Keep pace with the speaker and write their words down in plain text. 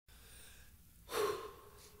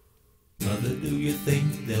Mother, do you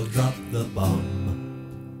think they'll drop the bomb?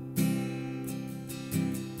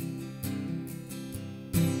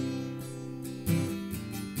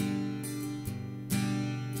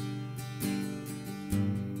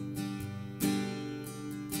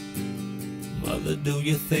 Mother, do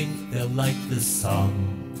you think they'll like this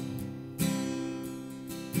song?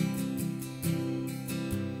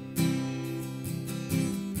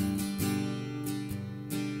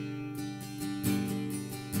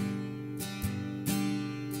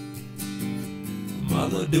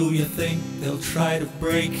 Mother, do you think they'll try to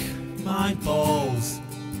break my balls?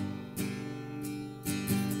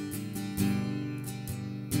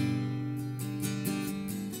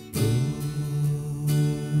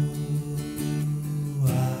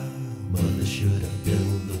 Mother, should I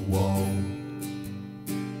build a wall?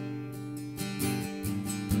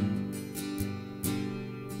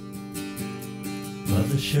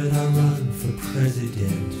 Mother, should I run for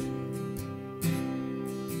president?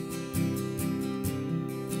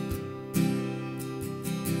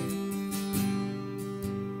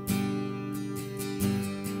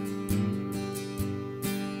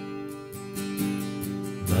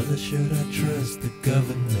 Mother, should I trust the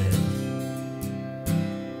government?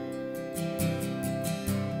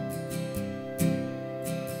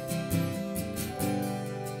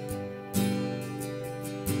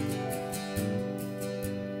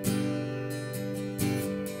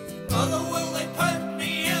 Mother, will they put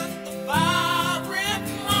me in the firing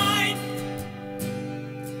line?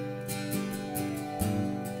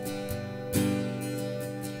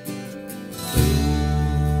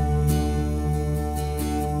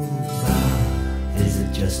 Is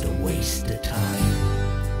it just a waste of time?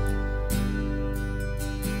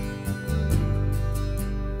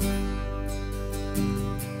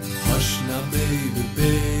 Hush now, baby,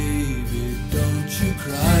 baby, don't you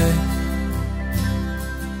cry.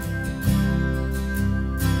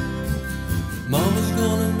 Mama's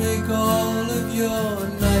gonna make all of your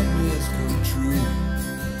nightmares come true.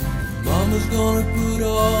 Mama's gonna put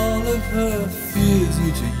all of her fears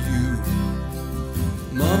into you.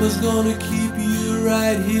 Mama's gonna keep you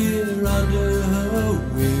right here under her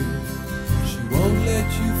wing. She won't let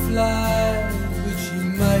you fly, but she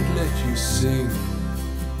might let you sing.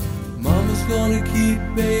 Mama's gonna keep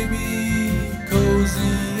baby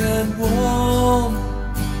cozy and warm.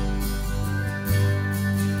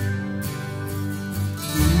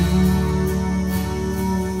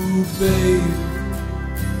 Ooh, babe.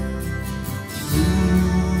 Ooh,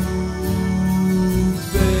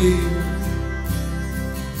 babe.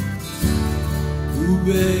 Ooh,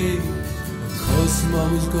 babe, of course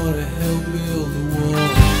Mama's gonna help build the wall.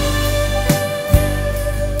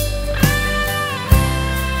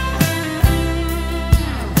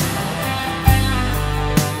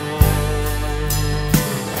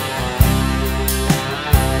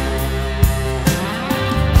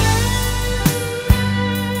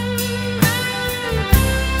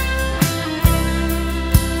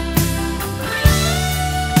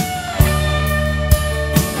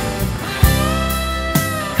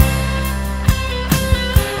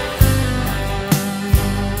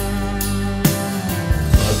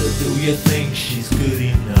 Do you think she's good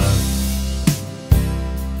enough?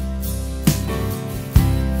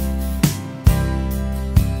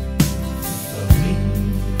 For me?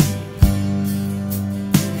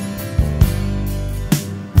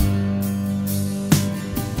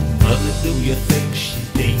 Mother, do you think she's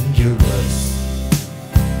dangerous?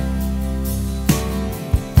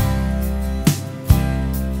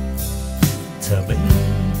 To me?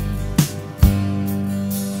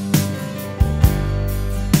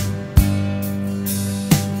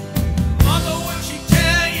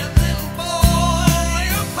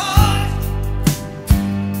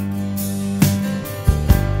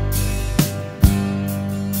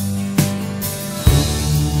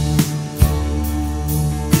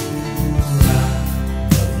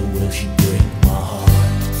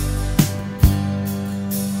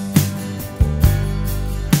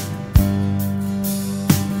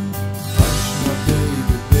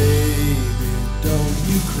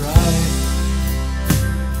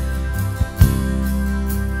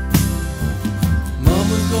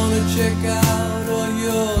 Check out all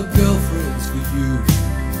your girlfriends for you.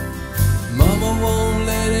 Mama won't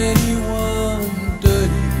let anyone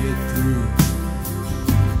dirty get through.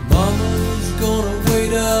 Mama's gonna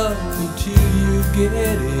wait up until you get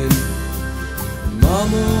in.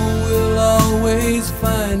 Mama will always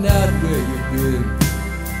find out where you've been.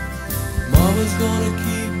 Mama's gonna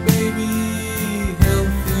keep baby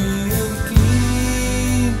healthy and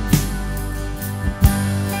clean.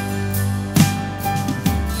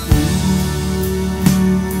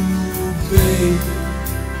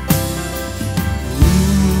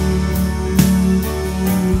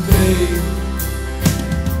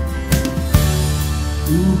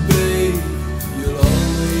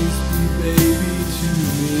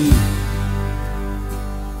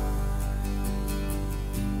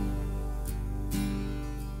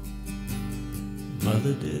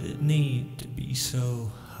 Never did it need to be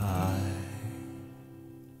so high.